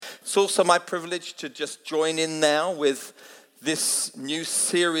It's also my privilege to just join in now with this new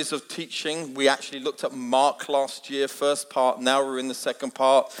series of teaching. We actually looked at Mark last year, first part. Now we're in the second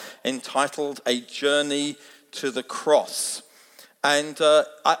part, entitled A Journey to the Cross. And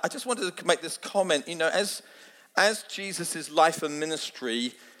I just wanted to make this comment. You know, as Jesus' life and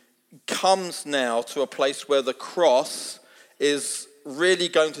ministry comes now to a place where the cross is really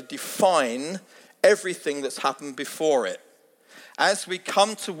going to define everything that's happened before it. As we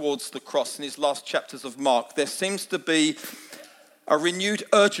come towards the cross in these last chapters of Mark, there seems to be a renewed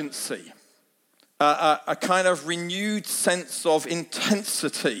urgency, a kind of renewed sense of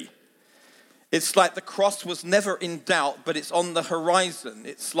intensity. It's like the cross was never in doubt, but it's on the horizon.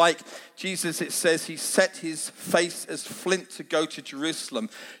 It's like Jesus, it says, he set his face as flint to go to Jerusalem.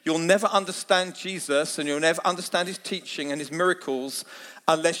 You'll never understand Jesus and you'll never understand his teaching and his miracles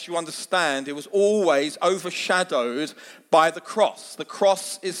unless you understand it was always overshadowed by the cross. The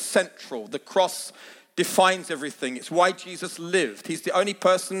cross is central. The cross defines everything. It's why Jesus lived. He's the only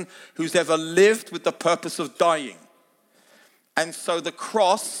person who's ever lived with the purpose of dying. And so the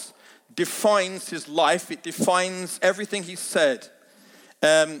cross defines his life. It defines everything he said.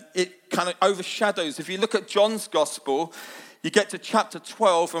 It kind of overshadows. If you look at John's gospel, you get to chapter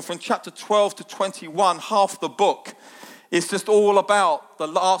 12, and from chapter 12 to 21, half the book is just all about the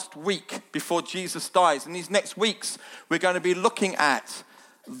last week before Jesus dies. And these next weeks, we're going to be looking at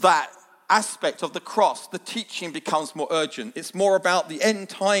that aspect of the cross. The teaching becomes more urgent. It's more about the end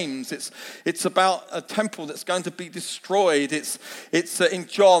times. It's about a temple that's going to be destroyed. It's in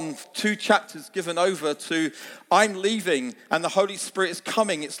John 2 chapters given over to I'm leaving and the Holy Spirit is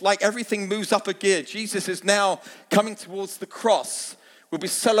coming. It's like everything moves up a gear. Jesus is now coming towards the cross. We'll be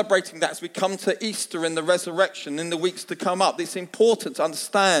celebrating that as we come to Easter and the resurrection in the weeks to come up. It's important to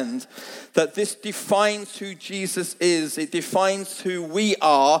understand that this defines who Jesus is. It defines who we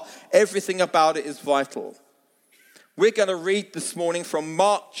are. Everything about it is vital. We're going to read this morning from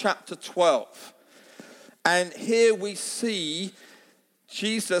Mark chapter 12. And here we see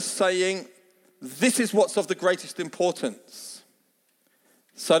Jesus saying, this is what's of the greatest importance.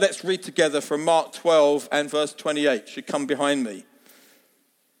 So let's read together from Mark 12 and verse 28. Should come behind me.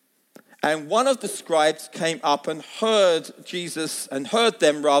 And one of the scribes came up and heard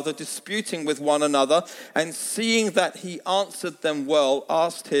them disputing with one another, and seeing that he answered them well,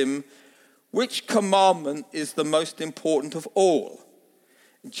 asked him, which commandment is the most important of all?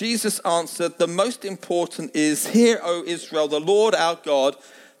 Jesus answered, the most important is, hear, O Israel, the Lord our God,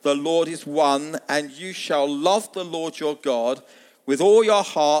 the Lord is one, and you shall love the Lord your God with all your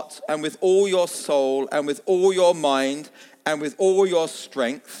heart and with all your soul and with all your mind and with all your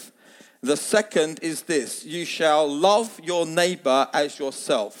strength. The second is this, you shall love your neighbor as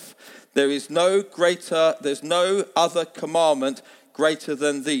yourself. There's no other commandment greater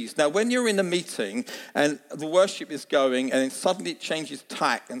than these. Now, when you're in a meeting and the worship is going and suddenly it changes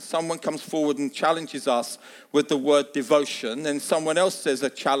tack and someone comes forward and challenges us with the word devotion, and someone else says a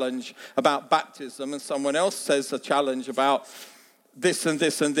challenge about baptism, and someone else says a challenge about this and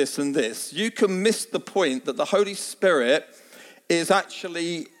this and this and this, you can miss the point that the Holy Spirit is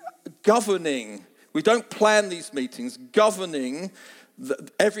actually governing. We don't plan these meetings, governing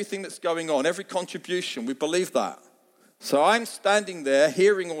everything that's going on, every contribution. We believe that. So I'm standing there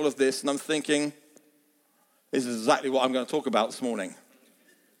hearing all of this and I'm thinking, this is exactly what I'm going to talk about this morning.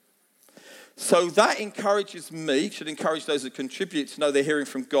 So that encourages me, should encourage those that contribute to know they're hearing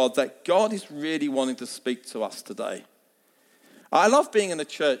from God, that God is really wanting to speak to us today. I love being in a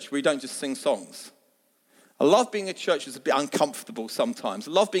church where we don't just sing songs. I love being in a church that's a bit uncomfortable sometimes.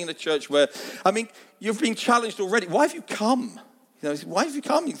 I love being in a church where, you've been challenged already. Why have you come? Why have you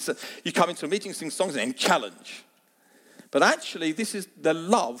come? You come into a meeting, sing songs, and then challenge. But actually, this is the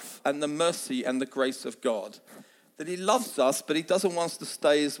love and the mercy and the grace of God. That he loves us, but he doesn't want us to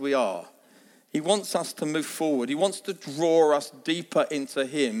stay as we are. He wants us to move forward. He wants to draw us deeper into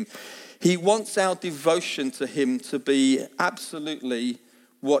him. He wants our devotion to him to be absolutely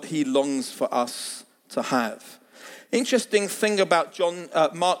what he longs for us to have. Interesting thing about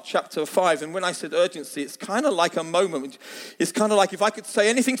Mark chapter 5, and when I said urgency, it's kind of like a moment. It's kind of like if I could say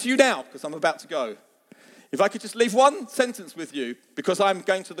anything to you now, because I'm about to go. If I could just leave one sentence with you, because I'm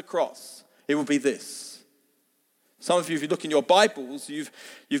going to the cross, it would be this. Some of you, if you look in your Bibles,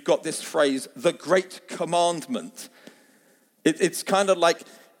 you've got this phrase, the great commandment. It's kind of like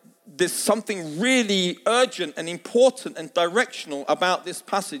there's something really urgent and important and directional about this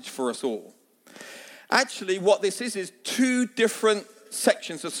passage for us all. Actually, what this is two different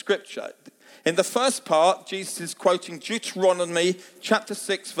sections of Scripture. In the first part, Jesus is quoting Deuteronomy chapter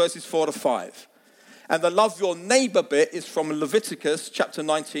 6, verses 4 to 5. And the love your neighbor bit is from Leviticus chapter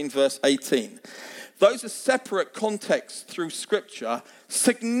 19, verse 18. Those are separate contexts through Scripture.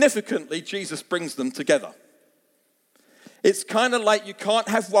 Significantly, Jesus brings them together. It's kind of like you can't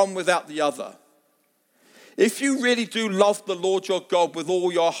have one without the other. If you really do love the Lord your God with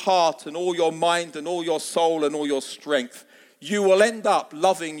all your heart and all your mind and all your soul and all your strength, you will end up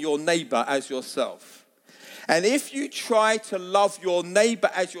loving your neighbor as yourself. And if you try to love your neighbor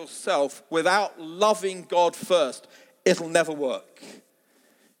as yourself without loving God first, it'll never work.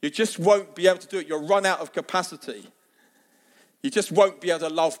 You just won't be able to do it. You'll run out of capacity. You just won't be able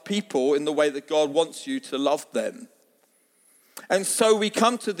to love people in the way that God wants you to love them. And so we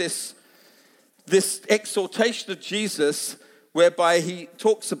come to this exhortation of Jesus whereby he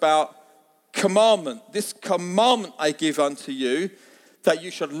talks about commandment. This commandment I give unto you, that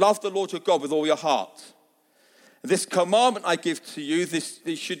you should love the Lord your God with all your heart. This commandment I give to you,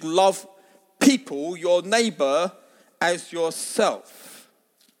 you should love people, your neighbor, as yourself.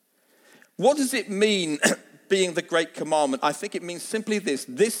 What does it mean, being the great commandment? I think it means simply this.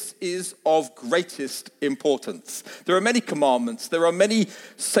 This is of greatest importance. There are many commandments. There are many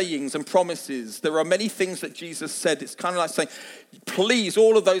sayings and promises. There are many things that Jesus said. It's kind of like saying, please,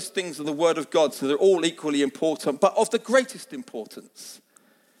 all of those things are the word of God, so they're all equally important. But of the greatest importance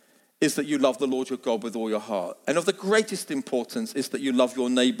is that you love the Lord your God with all your heart. And of the greatest importance is that you love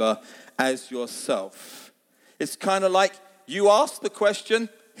your neighbor as yourself. It's kind of like you ask the question,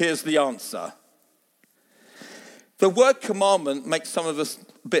 here's the answer. The word commandment makes some of us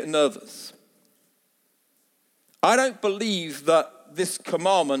a bit nervous. I don't believe that this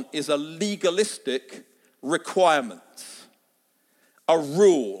commandment is a legalistic requirement, a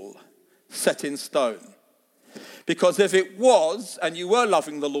rule set in stone. Because if it was, and you were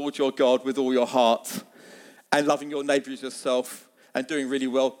loving the Lord your God with all your heart, and loving your neighbor as yourself, and doing really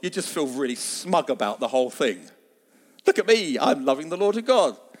well, you just feel really smug about the whole thing. Look at me, I'm loving the Lord your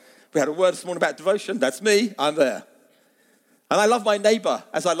God. We had a word this morning about devotion. That's me, I'm there. And I love my neighbor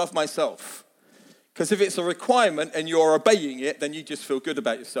as I love myself. Because if it's a requirement and you're obeying it, then you just feel good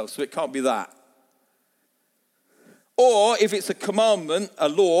about yourself. So it can't be that. Or if it's a commandment, a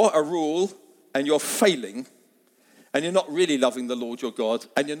law, a rule, and you're failing, and you're not really loving the Lord your God,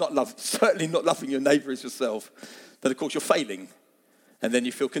 and you're certainly not loving your neighbor as yourself, then of course you're failing. And then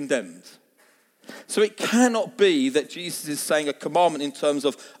you feel condemned. So it cannot be that Jesus is saying a commandment in terms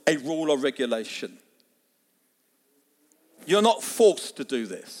of a rule or regulation. You're not forced to do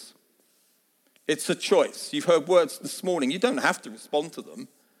this. It's a choice. You've heard words this morning. You don't have to respond to them.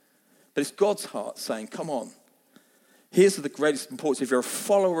 But it's God's heart saying, come on. Here's the greatest importance. If you're a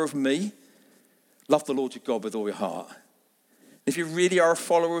follower of me, love the Lord your God with all your heart. If you really are a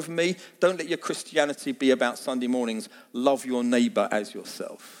follower of me, don't let your Christianity be about Sunday mornings. Love your neighbor as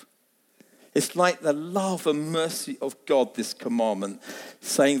yourself. It's like the love and mercy of God, this commandment,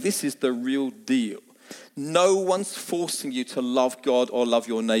 saying this is the real deal. No one's forcing you to love God or love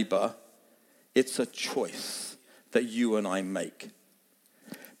your neighbor. It's a choice that you and I make.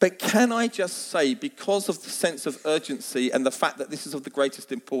 But can I just say, because of the sense of urgency and the fact that this is of the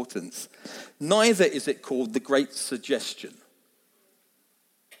greatest importance, neither is it called the great suggestion.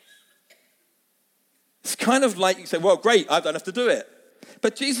 It's kind of like you say, well, great, I don't have to do it.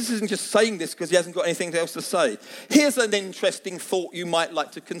 But Jesus isn't just saying this because he hasn't got anything else to say. Here's an interesting thought you might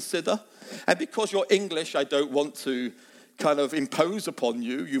like to consider. And because you're English, I don't want to kind of impose upon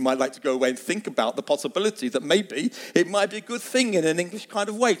you. You might like to go away and think about the possibility that maybe it might be a good thing in an English kind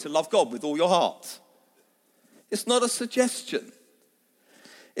of way to love God with all your heart. It's not a suggestion.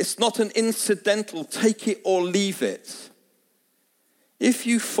 It's not an incidental take it or leave it. If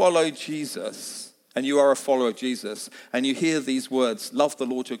you follow Jesus, and you are a follower of Jesus, and you hear these words, love the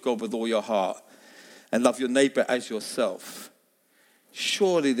Lord your God with all your heart, and love your neighbor as yourself,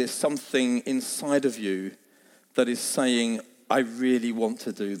 surely there's something inside of you that is saying, I really want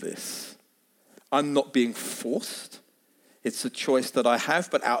to do this. I'm not being forced. It's a choice that I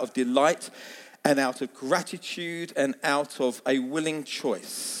have, but out of delight and out of gratitude and out of a willing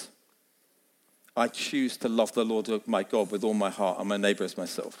choice, I choose to love the Lord my God with all my heart and my neighbor as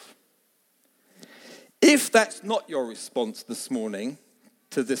myself. If that's not your response this morning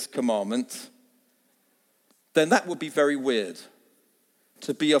to this commandment, then that would be very weird.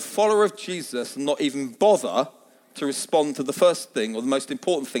 To be a follower of Jesus and not even bother to respond to the first thing or the most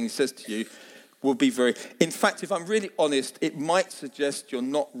important thing he says to you will be very... In fact, if I'm really honest, it might suggest you're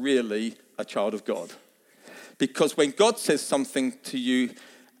not really a child of God. Because when God says something to you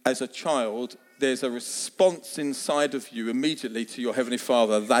as a child, there's a response inside of you immediately to your Heavenly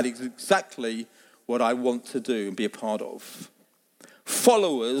Father. That is exactly what I want to do and be a part of.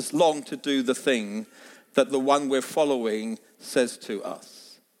 Followers long to do the thing that the one we're following says to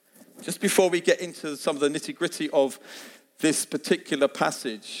us. Just before we get into some of the nitty-gritty of this particular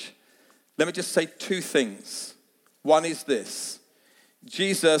passage, let me just say two things. One is this: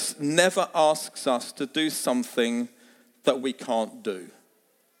 Jesus never asks us to do something that we can't do.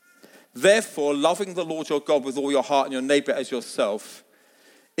 Therefore, loving the Lord your God with all your heart and your neighbor as yourself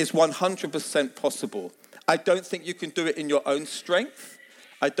is 100% possible. I don't think you can do it in your own strength.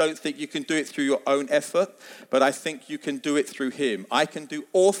 I don't think you can do it through your own effort, but I think you can do it through him. I can do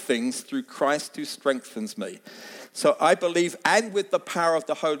all things through Christ who strengthens me. So I believe, and with the power of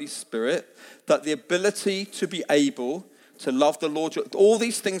the Holy Spirit, that the ability to be able to love the Lord, all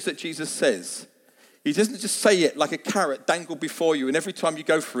these things that Jesus says, he doesn't just say it like a carrot dangled before you, and every time you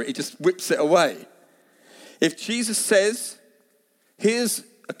go for it, he just whips it away. If Jesus says, here's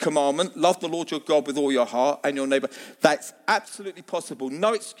a commandment, love the Lord your God with all your heart and your neighbor, that's absolutely possible.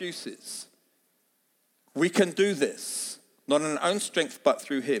 No excuses. We can do this, not in our own strength, but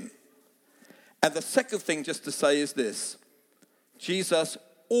through him. And the second thing just to say is this: Jesus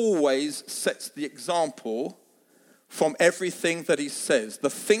always sets the example from everything that he says. The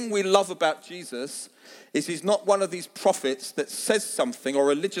thing we love about Jesus is he's not one of these prophets that says something, or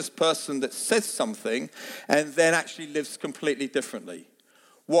a religious person that says something and then actually lives completely differently.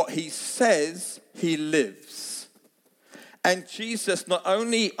 What he says, he lives. And Jesus not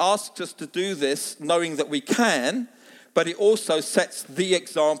only asks us to do this knowing that we can, but he also sets the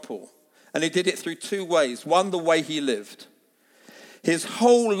example. And he did it through two ways. One, the way he lived. His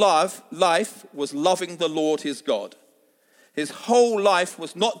whole life was loving the Lord his God. His whole life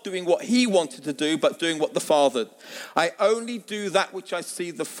was not doing what he wanted to do, but doing what the Father. I only do that which I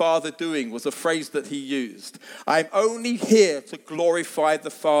see the Father doing, was a phrase that he used. I'm only here to glorify the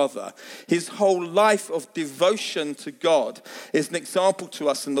Father. His whole life of devotion to God is an example to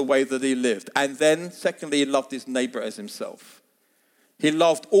us in the way that he lived. And then, secondly, he loved his neighbor as himself. He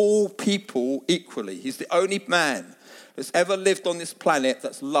loved all people equally. He's the only man that's ever lived on this planet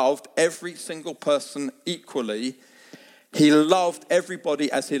that's loved every single person equally. He loved everybody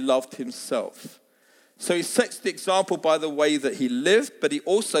as he loved himself. So he sets the example by the way that he lived, but he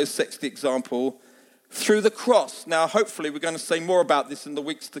also sets the example through the cross. Now, hopefully, we're going to say more about this in the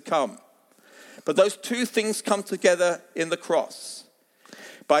weeks to come. But those two things come together in the cross.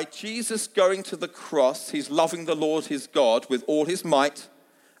 By Jesus going to the cross, he's loving the Lord his God with all his might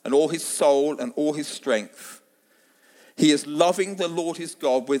and all his soul and all his strength. He is loving the Lord his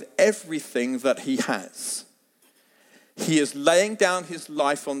God with everything that he has. He is laying down his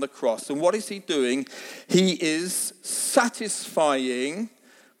life on the cross. And what is he doing? He is satisfying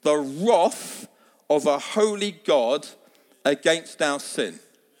the wrath of a holy God against our sin.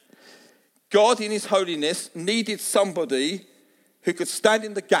 God in his holiness needed somebody who could stand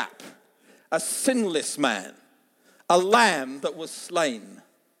in the gap, a sinless man, a lamb that was slain.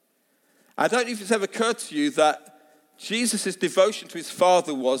 I don't know if it's ever occurred to you that Jesus' devotion to his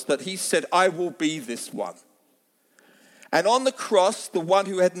Father was that he said, I will be this one. And on the cross, the one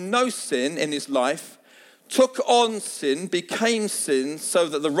who had no sin in his life took on sin, became sin, so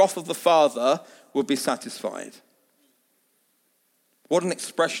that the wrath of the Father would be satisfied. What an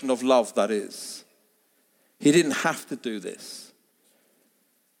expression of love that is. He didn't have to do this.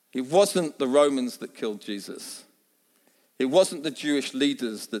 It wasn't the Romans that killed Jesus. It wasn't the Jewish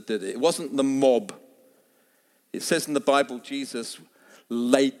leaders that did it. It wasn't the mob. It says in the Bible, Jesus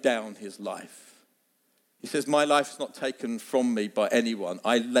laid down his life. He says, my life is not taken from me by anyone.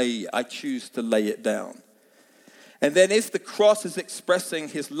 I choose to lay it down. And then if the cross is expressing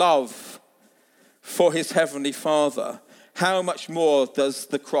his love for his heavenly Father, how much more does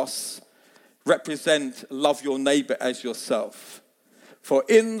the cross represent love your neighbor as yourself? For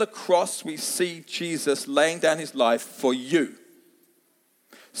in the cross we see Jesus laying down his life for you.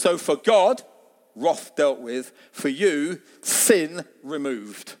 So for God, wrath dealt with. For you, sin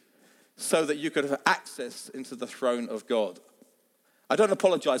removed. So that you could have access into the throne of God. I don't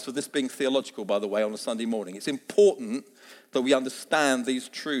apologize for this being theological, by the way, on a Sunday morning. It's important that we understand these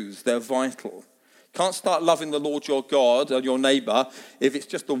truths. They're vital. You can't start loving the Lord your God and your neighbor if it's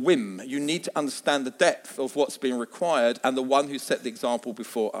just a whim. You need to understand the depth of what's being required and the one who set the example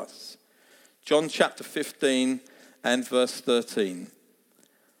before us. John chapter 15 and verse 13.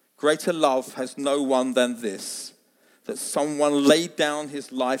 Greater love has no one than this, that someone laid down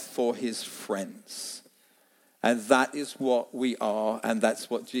his life for his friends. And that is what we are, and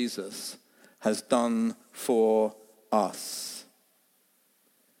that's what Jesus has done for us.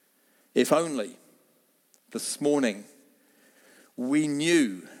 If only this morning we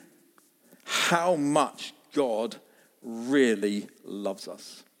knew how much God really loves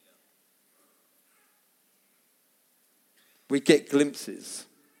us. We get glimpses.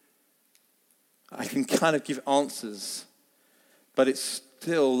 I can kind of give answers, but it's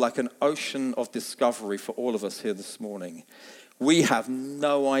still like an ocean of discovery for all of us here this morning. We have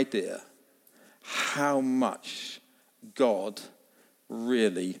no idea how much God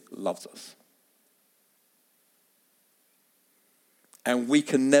really loves us. And we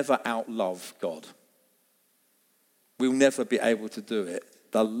can never outlove God. We'll never be able to do it.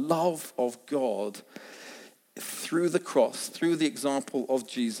 The love of God through the cross, through the example of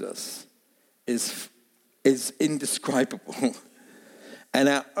Jesus, is indescribable. And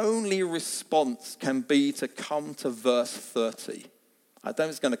our only response can be to come to verse 30. I don't know if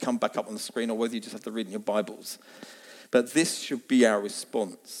it's going to come back up on the screen or whether you just have to read in your Bibles. But this should be our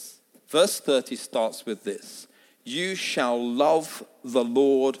response. Verse 30 starts with this. You shall love the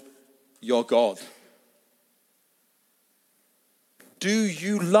Lord your God. Do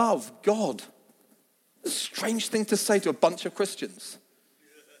you love God? A strange thing to say to a bunch of Christians.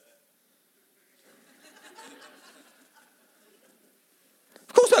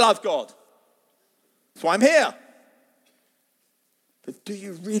 Of course I love God. That's why I'm here. But do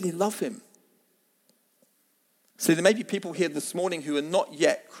you really love him? See, there may be people here this morning who are not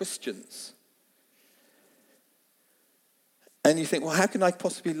yet Christians. And you think, well, how can I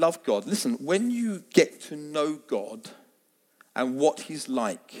possibly love God? Listen, when you get to know God and what he's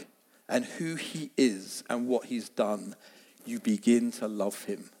like and who he is and what he's done, you begin to love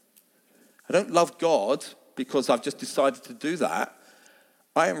him. I don't love God because I've just decided to do that.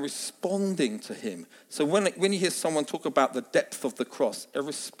 I am responding to him. So when you hear someone talk about the depth of the cross, a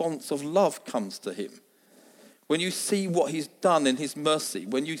response of love comes to him. When you see what he's done in his mercy,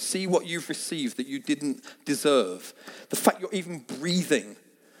 when you see what you've received that you didn't deserve, the fact you're even breathing,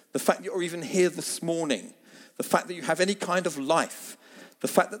 the fact you're even here this morning, the fact that you have any kind of life, the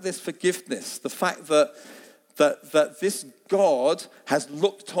fact that there's forgiveness, the fact that this God has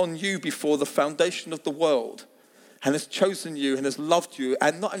looked on you before the foundation of the world and has chosen you and has loved you,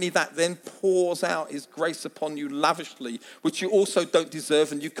 and not only that, then pours out his grace upon you lavishly, which you also don't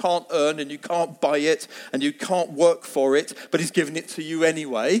deserve and you can't earn and you can't buy it and you can't work for it, but he's given it to you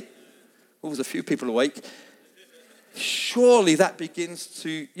anyway. Oh, there's a few people awake. Surely that begins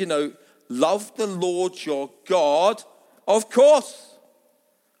to, love the Lord your God. Of course.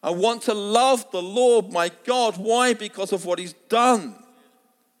 I want to love the Lord my God. Why? Because of what he's done.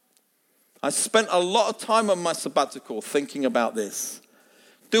 I spent a lot of time on my sabbatical thinking about this.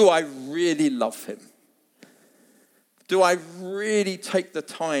 Do I really love him? Do I really take the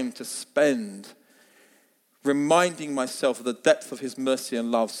time to spend reminding myself of the depth of his mercy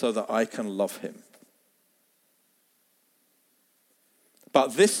and love so that I can love him?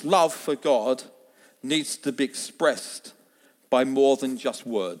 But this love for God needs to be expressed by more than just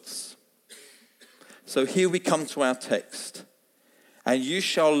words. So here we come to our text. And you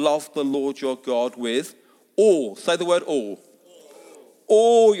shall love the Lord your God with all, say the word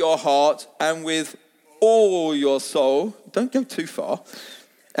all your heart and with all your soul. Don't go too far.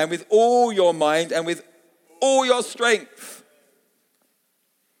 And with all your mind and with all your strength.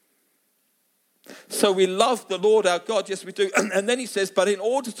 So we love the Lord our God, yes we do. And then he says, but in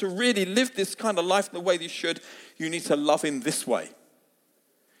order to really live this kind of life the way you should, you need to love him this way.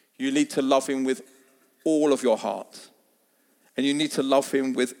 You need to love him with all of your heart. And you need to love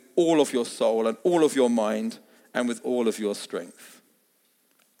him with all of your soul and all of your mind and with all of your strength.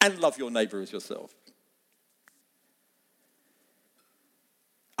 And love your neighbor as yourself.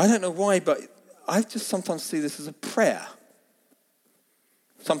 I don't know why, but I just sometimes see this as a prayer.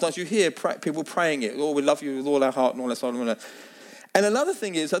 Sometimes you hear people praying it. Oh, we love you with all our heart and all our soul. And another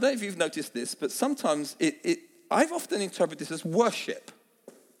thing is, I don't know if you've noticed this, but sometimes I've often interpreted this as worship.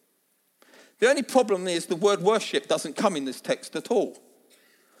 The only problem is the word worship doesn't come in this text at all.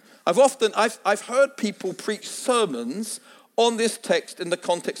 I've heard people preach sermons on this text in the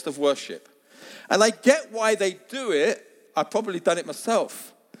context of worship. And I get why they do it. I've probably done it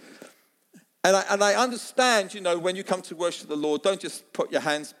myself. And I understand, when you come to worship the Lord, don't just put your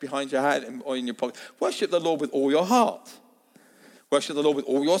hands behind your head or in your pocket. Worship the Lord with all your heart. Worship the Lord with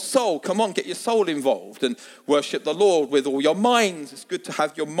all your soul. Come on, get your soul involved. And worship the Lord with all your mind. It's good to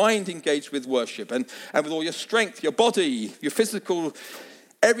have your mind engaged with worship. And with all your strength, your body, your physical,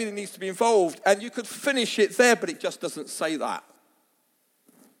 everything needs to be involved. And you could finish it there, but it just doesn't say that.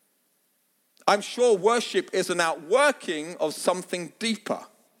 I'm sure worship is an outworking of something deeper.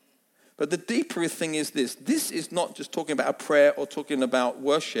 But the deeper thing is this. This is not just talking about a prayer or talking about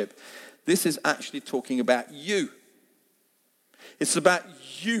worship. This is actually talking about you. It's about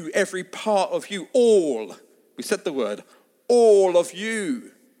you, every part of you, all. We said the word, all of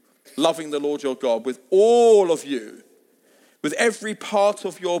you. Loving the Lord your God with all of you, with every part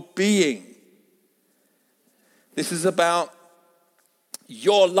of your being. This is about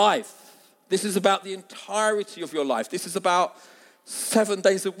your life. This is about the entirety of your life. This is about 7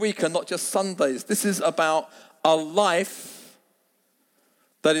 days a week and not just Sundays. This is about a life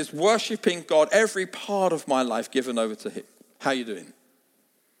that is worshiping God, every part of my life given over to him. How are you doing?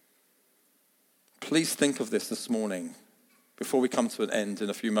 Please think of this morning before we come to an end in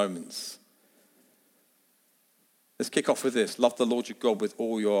a few moments. Let's kick off with this. Love the Lord your God with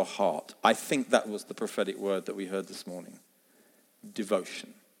all your heart. I think that was the prophetic word that we heard this morning.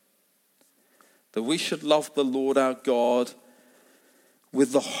 Devotion. That we should love the Lord our God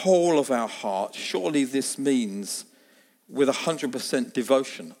with the whole of our heart. Surely this means with 100%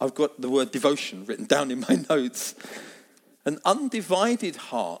 devotion. I've got the word devotion written down in my notes. An undivided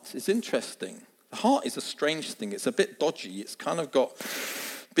heart is interesting. The heart is a strange thing. It's a bit dodgy. It's kind of got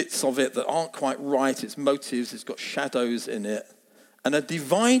bits of it that aren't quite right. It's motives. It's got shadows in it. And a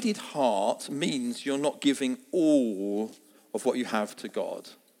divided heart means you're not giving all of what you have to God.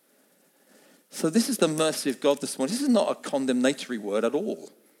 So this is the mercy of God this morning. This is not a condemnatory word at all.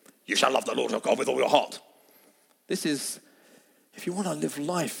 You shall love the Lord your God with all your heart. This is, if you want to live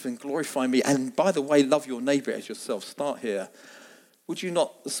life and glorify me, and by the way, love your neighbor as yourself, start here. Would you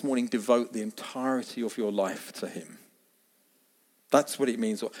not this morning devote the entirety of your life to him? That's what it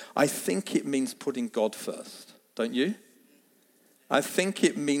means. I think it means putting God first, don't you? I think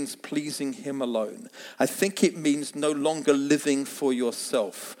it means pleasing him alone. I think it means no longer living for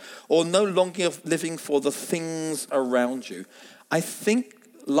yourself or no longer living for the things around you. I think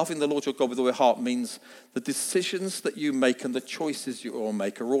loving the Lord your God with all your heart means the decisions that you make and the choices you all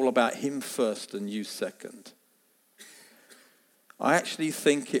make are all about him first and you second. I actually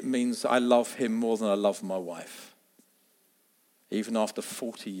think it means I love him more than I love my wife, even after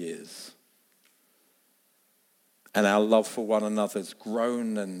 40 years. And our love for one another has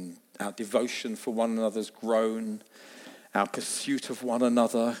grown, and our devotion for one another has grown. Our pursuit of one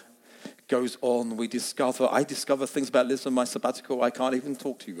another goes on. I discover things about Liz and my sabbatical I can't even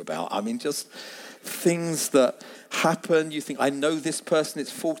talk to you about. I mean, just things that happen. You think, I know this person, it's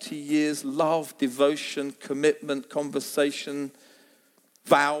 40 years. Love, devotion, commitment, conversation,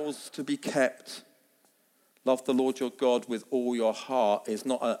 vows to be kept. Love the Lord your God with all your heart is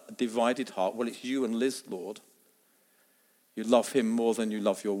not a divided heart. Well, it's you and Liz, Lord. You love him more than you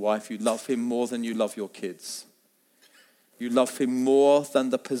love your wife. You love him more than you love your kids. You love him more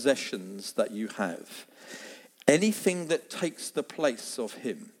than the possessions that you have. Anything that takes the place of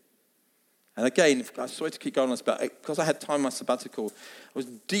him. And again, I'm sorry to keep going on this, but because I had time in my sabbatical, I was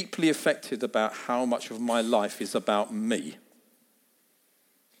deeply affected about how much of my life is about me.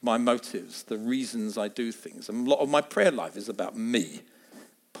 My motives, the reasons I do things. And a lot of my prayer life is about me.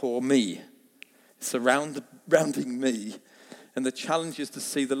 Poor me. It's surrounding me. And the challenge is to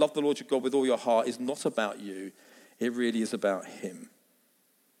see the love the Lord your God with all your heart is not about you. It really is about him.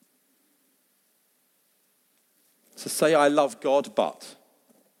 So say, I love God, but.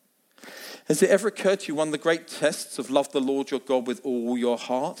 Has it ever occurred to you one of the great tests of love the Lord your God with all your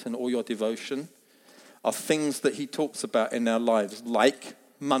heart and all your devotion are things that he talks about in our lives, like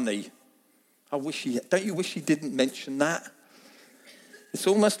money. Don't you wish he didn't mention that? It's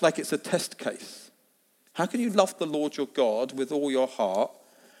almost like it's a test case. How can you love the Lord your God with all your heart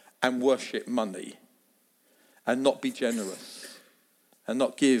and worship money and not be generous and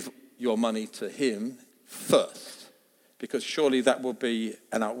not give your money to him first? Because surely that will be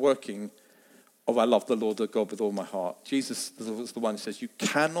an outworking of I love the Lord your God with all my heart. Jesus was the one who says you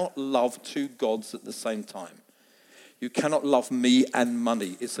cannot love two gods at the same time. You cannot love me and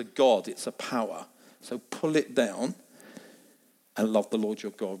money. It's a God, it's a power. So pull it down and love the Lord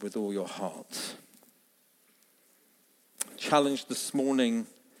your God with all your heart. Challenge this morning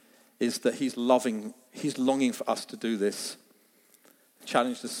is that he's longing for us to do this. The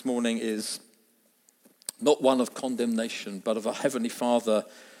challenge this morning is not one of condemnation, but of a heavenly Father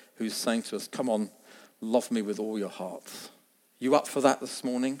who's saying to us, come on, love me with all your heart. You up for that this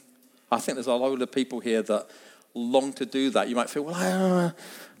morning? I think there's a load of people here that long to do that. You might feel, well, I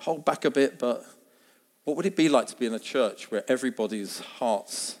hold back a bit, but what would it be like to be in a church where everybody's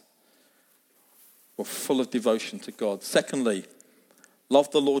hearts were full of devotion to God? Secondly,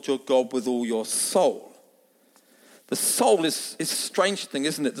 love the Lord your God with all your soul. The soul is a strange thing,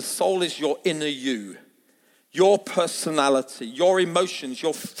 isn't it? The soul is your inner you, your personality, your emotions,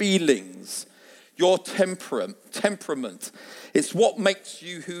 your feelings, your temperament. It's what makes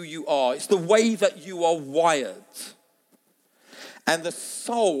you who you are. It's the way that you are wired. And the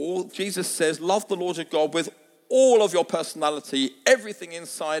soul, Jesus says, love the Lord your God with all of your personality, everything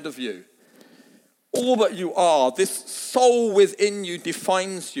inside of you. All that you are, this soul within you,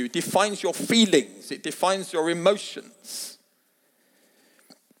 defines your feelings, it defines your emotions.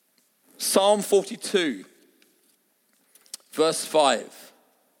 Psalm 42, verse 5.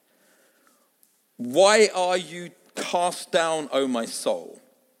 Why are you cast down, O my soul?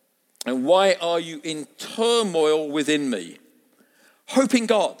 And why are you in turmoil within me? Hope in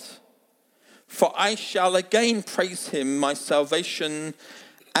God, for I shall again praise him, my salvation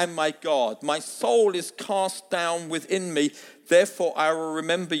and my God. My soul is cast down within me, therefore I will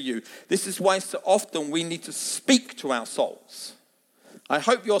remember you. This is why so often we need to speak to our souls. I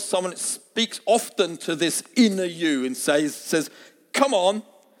hope you're someone that speaks often to this inner you and says, come on,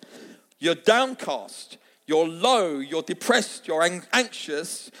 you're downcast, you're low, you're depressed, you're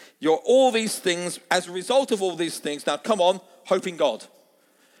anxious, you're all these things. As a result of all these things, now come on, hope in God.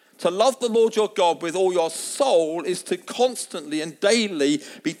 To love the Lord your God with all your soul is to constantly and daily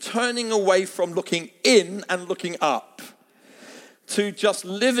be turning away from looking in and looking up. To just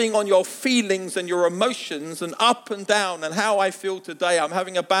living on your feelings and your emotions and up and down and how I feel today. I'm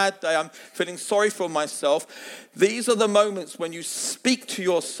having a bad day. I'm feeling sorry for myself. These are the moments when you speak to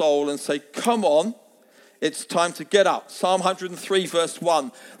your soul and say, come on, it's time to get up. Psalm 103 verse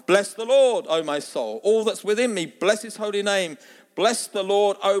 1. Bless the Lord, O my soul. All that's within me, bless his holy name. Bless the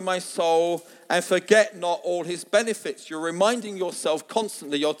Lord, O my soul, and forget not all his benefits. You're reminding yourself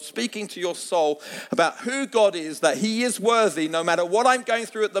constantly, you're speaking to your soul about who God is, that he is worthy. No matter what I'm going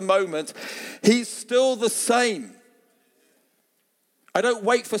through at the moment, he's still the same. I don't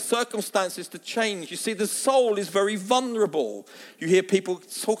wait for circumstances to change. You see, the soul is very vulnerable. You hear people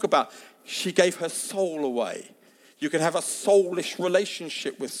talk about, she gave her soul away. You can have a soulish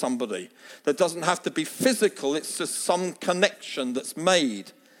relationship with somebody that doesn't have to be physical. It's just some connection that's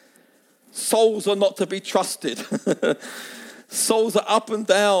made. Souls are not to be trusted. Souls are up and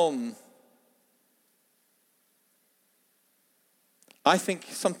down. I think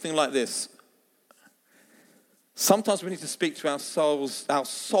something like this. Sometimes we need to speak to our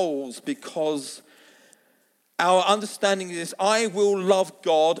souls because our understanding is, I will love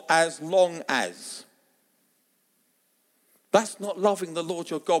God as long as. That's not loving the Lord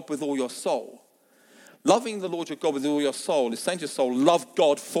your God with all your soul. Loving the Lord your God with all your soul is saying to your soul, love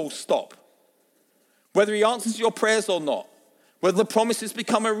God full stop. Whether he answers your prayers or not, whether the promises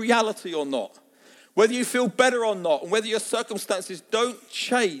become a reality or not, whether you feel better or not, and whether your circumstances don't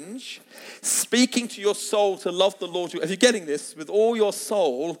change, speaking to your soul to love the Lord, if you're getting this, with all your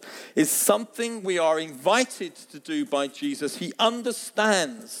soul, is something we are invited to do by Jesus. He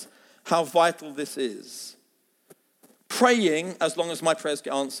understands how vital this is. Praying as long as my prayers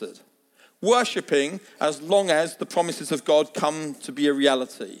get answered. Worshipping as long as the promises of God come to be a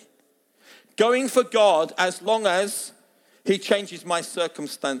reality. Going for God as long as he changes my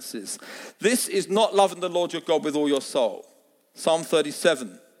circumstances. This is not loving the Lord your God with all your soul. Psalm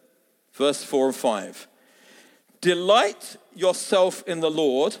 37, verse 4 and 5. Delight yourself in the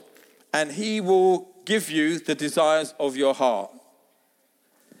Lord, and he will give you the desires of your heart.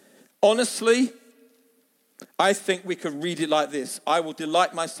 Honestly, I think we could read it like this. I will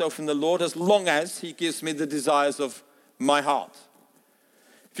delight myself in the Lord as long as he gives me the desires of my heart.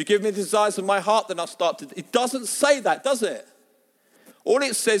 If you give me the desires of my heart, then I'll start to... It doesn't say that, does it? All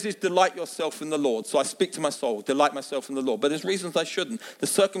it says is delight yourself in the Lord. So I speak to my soul, delight myself in the Lord. But there's reasons I shouldn't. The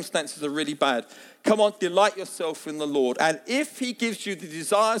circumstances are really bad. Come on, delight yourself in the Lord. And if he gives you the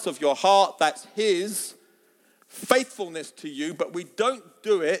desires of your heart, that's his faithfulness to you. But we don't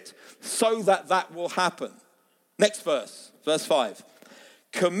do it so that that will happen. Next verse, verse 5.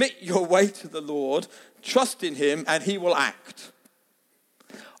 Commit your way to the Lord, trust in him, and he will act.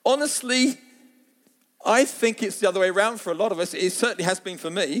 Honestly, I think it's the other way around for a lot of us. It certainly has been for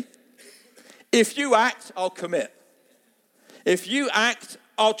me. If you act, I'll commit. If you act,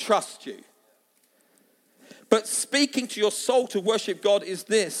 I'll trust you. But speaking to your soul to worship God is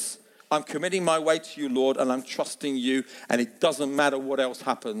this. I'm committing my way to you, Lord, and I'm trusting you, and it doesn't matter what else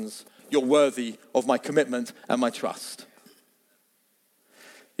happens. You're worthy of my commitment and my trust.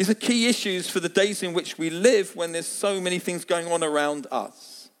 These are key issues for the days in which we live when there's so many things going on around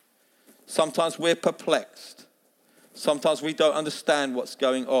us. Sometimes we're perplexed. Sometimes we don't understand what's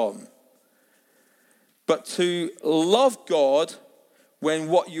going on. But to love God when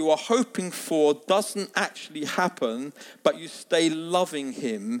what you are hoping for doesn't actually happen, but you stay loving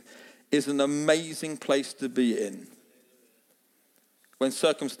him, is an amazing place to be in. When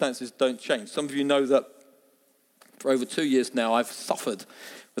circumstances don't change. Some of you know that for over 2 years now, I've suffered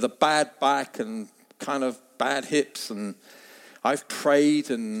with a bad back and kind of bad hips, and I've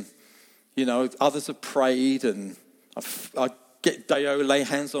prayed, and Others have prayed, and I get Deo lay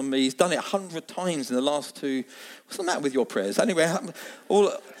hands on me. He's done it 100 times in the last 2. What's the matter with your prayers? Anyway,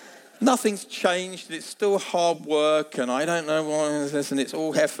 nothing's changed. It's still hard work, and I don't know why this, and it's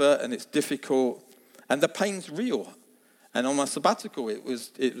all effort, and it's difficult, and the pain's real. And on my sabbatical, it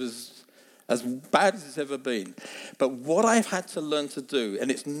was as bad as it's ever been. But what I've had to learn to do, and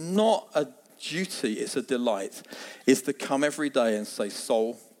it's not a duty, it's a delight, is to come every day and say,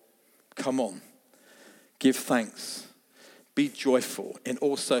 soul, come on, give thanks. Be joyful in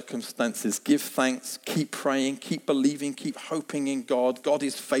all circumstances. Give thanks. Keep praying. Keep believing. Keep hoping in God. God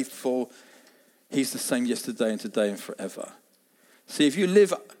is faithful. He's the same yesterday and today and forever. See, if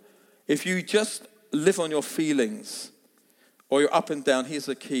you just live on your feelings or you're up and down, here's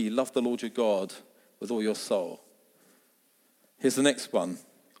the key. Love the Lord your God with all your soul. Here's the next one.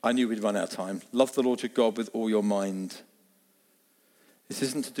 I knew we'd run out of time. Love the Lord your God with all your mind. This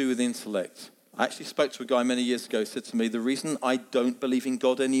isn't to do with intellect. I actually spoke to a guy many years ago who said to me, the reason I don't believe in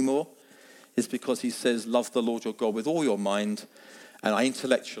God anymore is because he says, love the Lord your God with all your mind, and I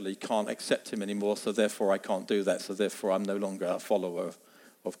intellectually can't accept him anymore, so therefore I can't do that, so therefore I'm no longer a follower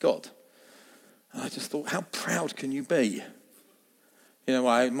of God. And I just thought, how proud can you be?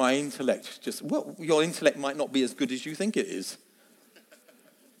 My intellect your intellect might not be as good as you think it is.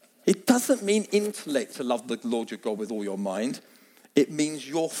 It doesn't mean intellect to love the Lord your God with all your mind. It means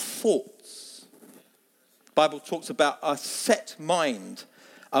your thoughts. The Bible talks about a set mind,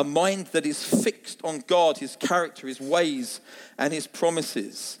 a mind that is fixed on God, his character, his ways, and his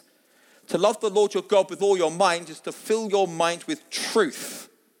promises. To love the Lord your God with all your mind is to fill your mind with truth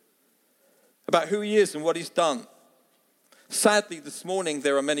about who he is and what he's done. Sadly, this morning,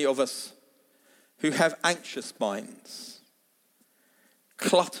 there are many of us who have anxious minds,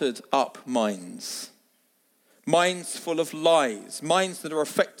 cluttered up minds full of lies, minds that are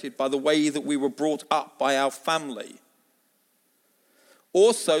affected by the way that we were brought up by our family.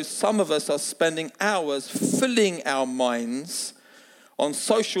 Also, some of us are spending hours filling our minds on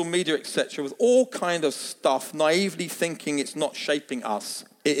social media, etc., with all kind of stuff, naively thinking it's not shaping us.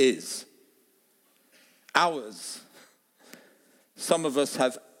 It is. Hours. Some of us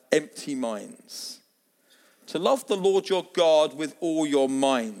have empty minds. To love the Lord your God with all your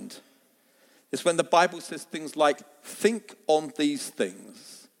mind is when the Bible says things like, think on these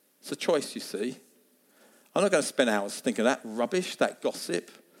things. It's a choice, you see. I'm not going to spend hours thinking that rubbish, that gossip,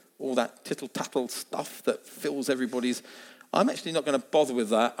 all that tittle-tattle stuff that fills everybody's. I'm actually not going to bother with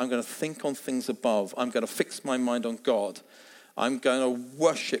that. I'm going to think on things above. I'm going to fix my mind on God. I'm going to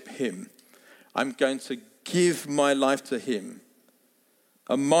worship him. I'm going to give my life to him.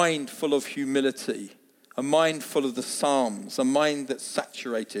 A mind full of humility, a mind full of the Psalms, a mind that's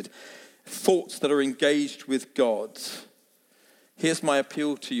saturated, thoughts that are engaged with God. Here's my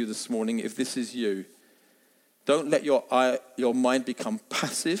appeal to you this morning, if this is you. Don't let your mind become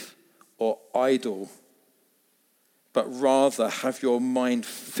passive or idle, but rather have your mind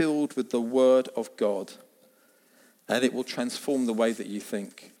filled with the Word of God, and it will transform the way that you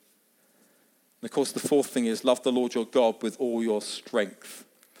think. And of course, the fourth thing is love the Lord your God with all your strength.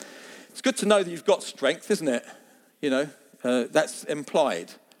 It's good to know that you've got strength, isn't it? That's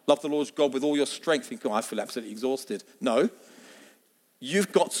implied. Love the Lord God with all your strength. Think, I feel absolutely exhausted. No,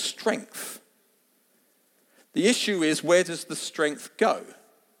 you've got strength. The issue is, where does the strength go?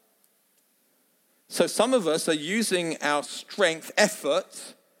 So some of us are using our strength,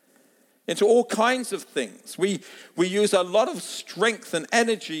 effort, into all kinds of things. We use a lot of strength and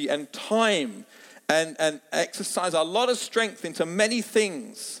energy and time and exercise a lot of strength into many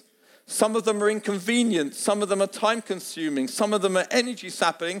things. Some of them are inconvenient. Some of them are time-consuming. Some of them are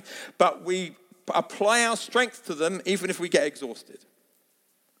energy-sapping. But we apply our strength to them even if we get exhausted.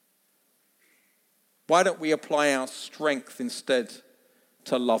 Why don't we apply our strength instead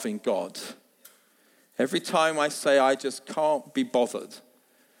to loving God? Every time I say I just can't be bothered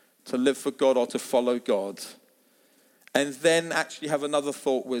to live for God or to follow God, and then actually have another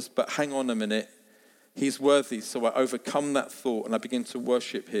thought was, but hang on a minute, he's worthy, so I overcome that thought and I begin to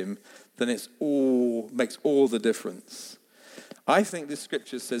worship him, then makes all the difference. I think this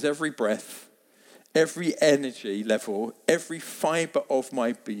scripture says every breath, every energy level, every fiber of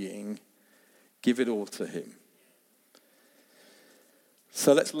my being, give it all to him.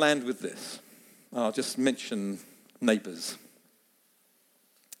 So let's land with this. I'll just mention neighbours.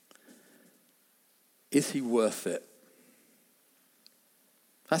 Is he worth it?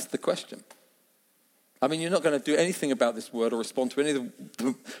 That's the question. I mean, you're not going to do anything about this word or respond to any of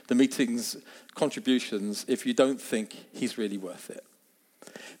the meeting's contributions if you don't think he's really worth it.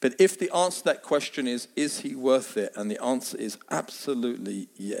 But if the answer to that question is he worth it? And the answer is absolutely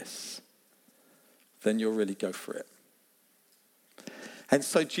yes. then you'll really go for it. And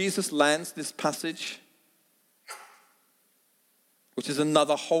so Jesus lands this passage, which is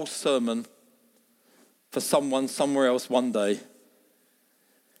another whole sermon for someone somewhere else one day,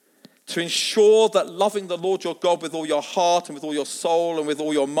 to ensure that loving the Lord your God with all your heart and with all your soul and with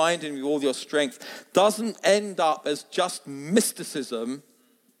all your mind and with all your strength doesn't end up as just mysticism.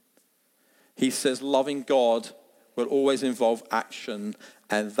 He says loving God will always involve action,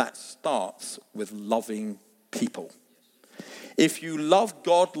 and that starts with loving people. If you love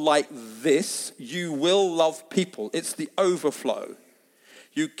God like this, you will love people. It's the overflow.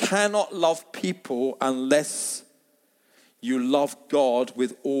 You cannot love people unless you love God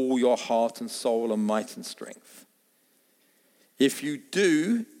with all your heart and soul and might and strength. If you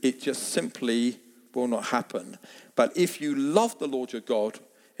do, it just simply will not happen. But if you love the Lord your God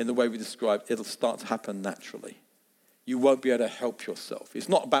in the way we described, it'll start to happen naturally. You won't be able to help yourself. It's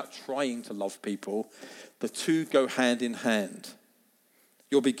not about trying to love people. The two go hand in hand.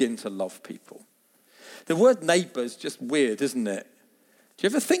 You'll begin to love people. The word neighbor is just weird, isn't it? Do you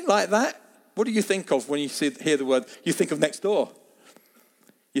ever think like that? What do you think of when you hear the word? You think of next door.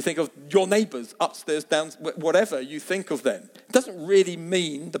 You think of your neighbors, upstairs, down, whatever. You think of them. It doesn't really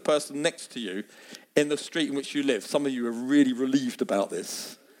mean the person next to you in the street in which you live. Some of you are really relieved about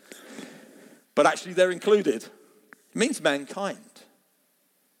this. But actually they're included. It means mankind.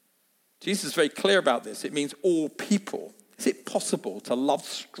 Jesus is very clear about this. It means all people. Is it possible to love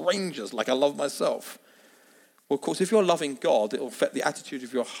strangers like I love myself? Well, of course, if you're loving God, it will affect the attitude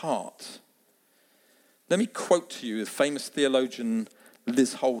of your heart. Let me quote to you the famous theologian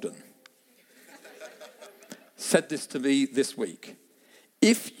Liz Holden. Said this to me this week.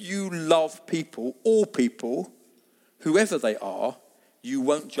 If you love people, all people, whoever they are, you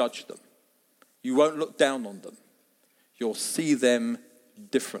won't judge them. You won't look down on them. You'll see them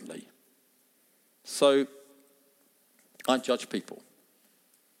differently. So, I judge people.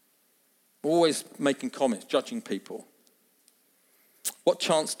 Always making comments, judging people. What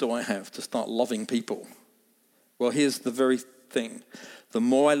chance do I have to start loving people? Well, here's the very thing. The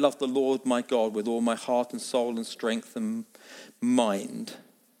more I love the Lord my God with all my heart and soul and strength and mind,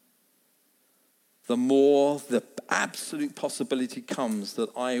 the more the absolute possibility comes that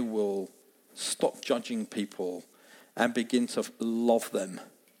I will stop judging people and begin to love them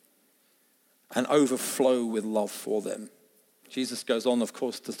and overflow with love for them. Jesus goes on, of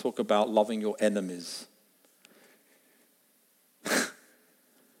course, to talk about loving your enemies.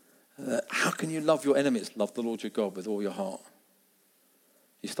 How can you love your enemies? Love the Lord your God with all your heart.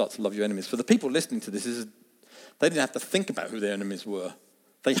 You start to love your enemies. For the people listening to this, they didn't have to think about who their enemies were.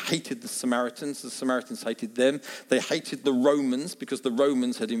 They hated the Samaritans hated them. They hated the Romans because the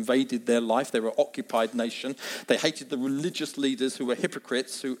Romans had invaded their life. They were an occupied nation. They hated the religious leaders who were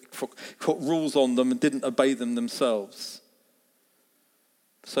hypocrites, who put rules on them and didn't obey them themselves.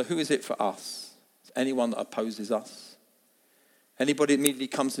 So who is it for us? It's anyone that opposes us. Anybody immediately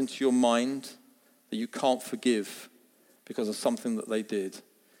comes into your mind that you can't forgive because of something that they did.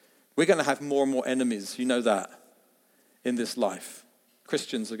 We're going to have more and more enemies, you know that, in this life.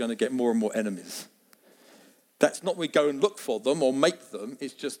 Christians are going to get more and more enemies. That's not we go and look for them or make them.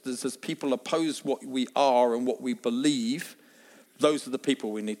 It's just as people oppose what we are and what we believe, those are the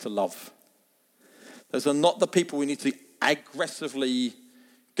people we need to love. Those are not the people we need to aggressively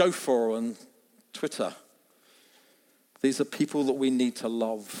go for on Twitter. These are people that we need to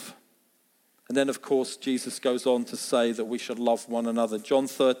love. And then, of course, Jesus goes on to say that we should love one another. John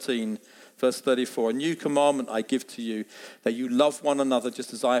 13, verse 34, a new commandment I give to you, that you love one another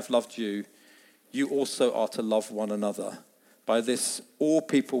just as I have loved you. You also are to love one another. By this, all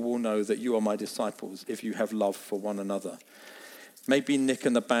people will know that you are my disciples if you have love for one another. Maybe Nick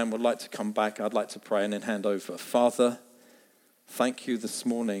and the band would like to come back. I'd like to pray and then hand over. Father, thank you this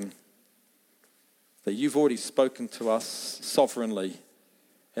morning that you've already spoken to us sovereignly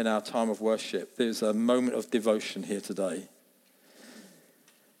in our time of worship. There's a moment of devotion here today.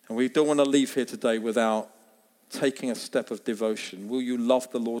 And we don't want to leave here today without taking a step of devotion. Will you love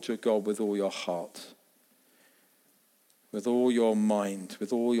the Lord your God with all your heart, with all your mind,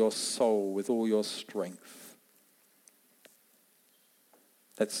 with all your soul, with all your strength?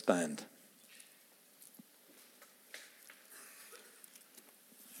 Let's stand.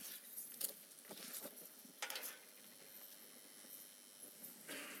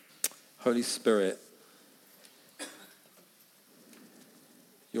 Holy Spirit,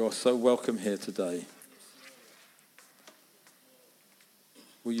 you are so welcome here today.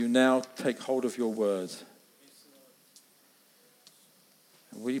 Will you now take hold of your word?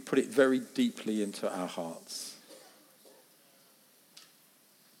 And will you put it very deeply into our hearts?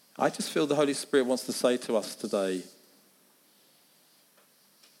 I just feel the Holy Spirit wants to say to us today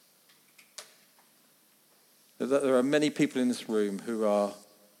that there are many people in this room who are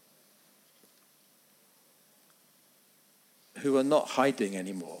not hiding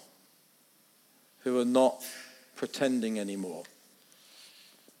anymore, who are not pretending anymore.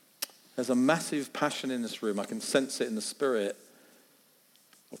 There's a massive passion in this room. I can sense it in the spirit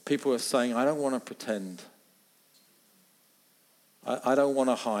of people who are saying, I don't want to pretend. I don't want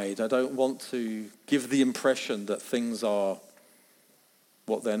to hide. I don't want to give the impression that things are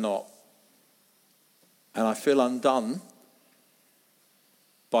what they're not. And I feel undone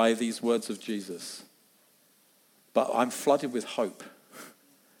by these words of Jesus. But I'm flooded with hope.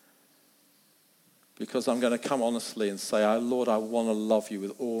 Because I'm going to come honestly and say, oh, Lord, I want to love you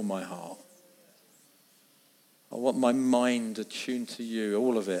with all my heart. I want my mind attuned to you,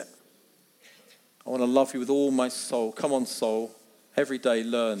 all of it. I want to love you with all my soul. Come on, soul. Every day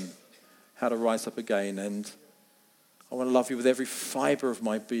learn how to rise up again. And I want to love you with every fiber of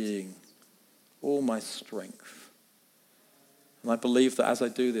my being, all my strength. And I believe that as I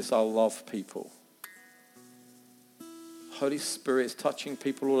do this, I'll love people. Holy Spirit is touching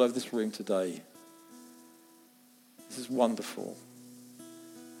people all over this room today. This is wonderful.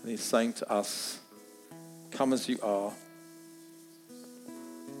 And he's saying to us, come as you are.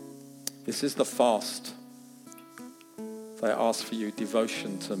 This is the fast. I ask for you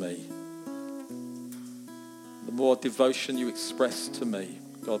devotion to me. The more devotion you express to me,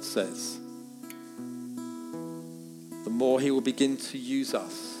 God says, the more he will begin to use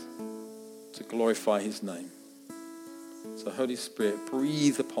us to glorify his name. So Holy Spirit,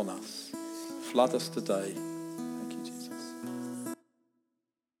 breathe upon us. Flood us today.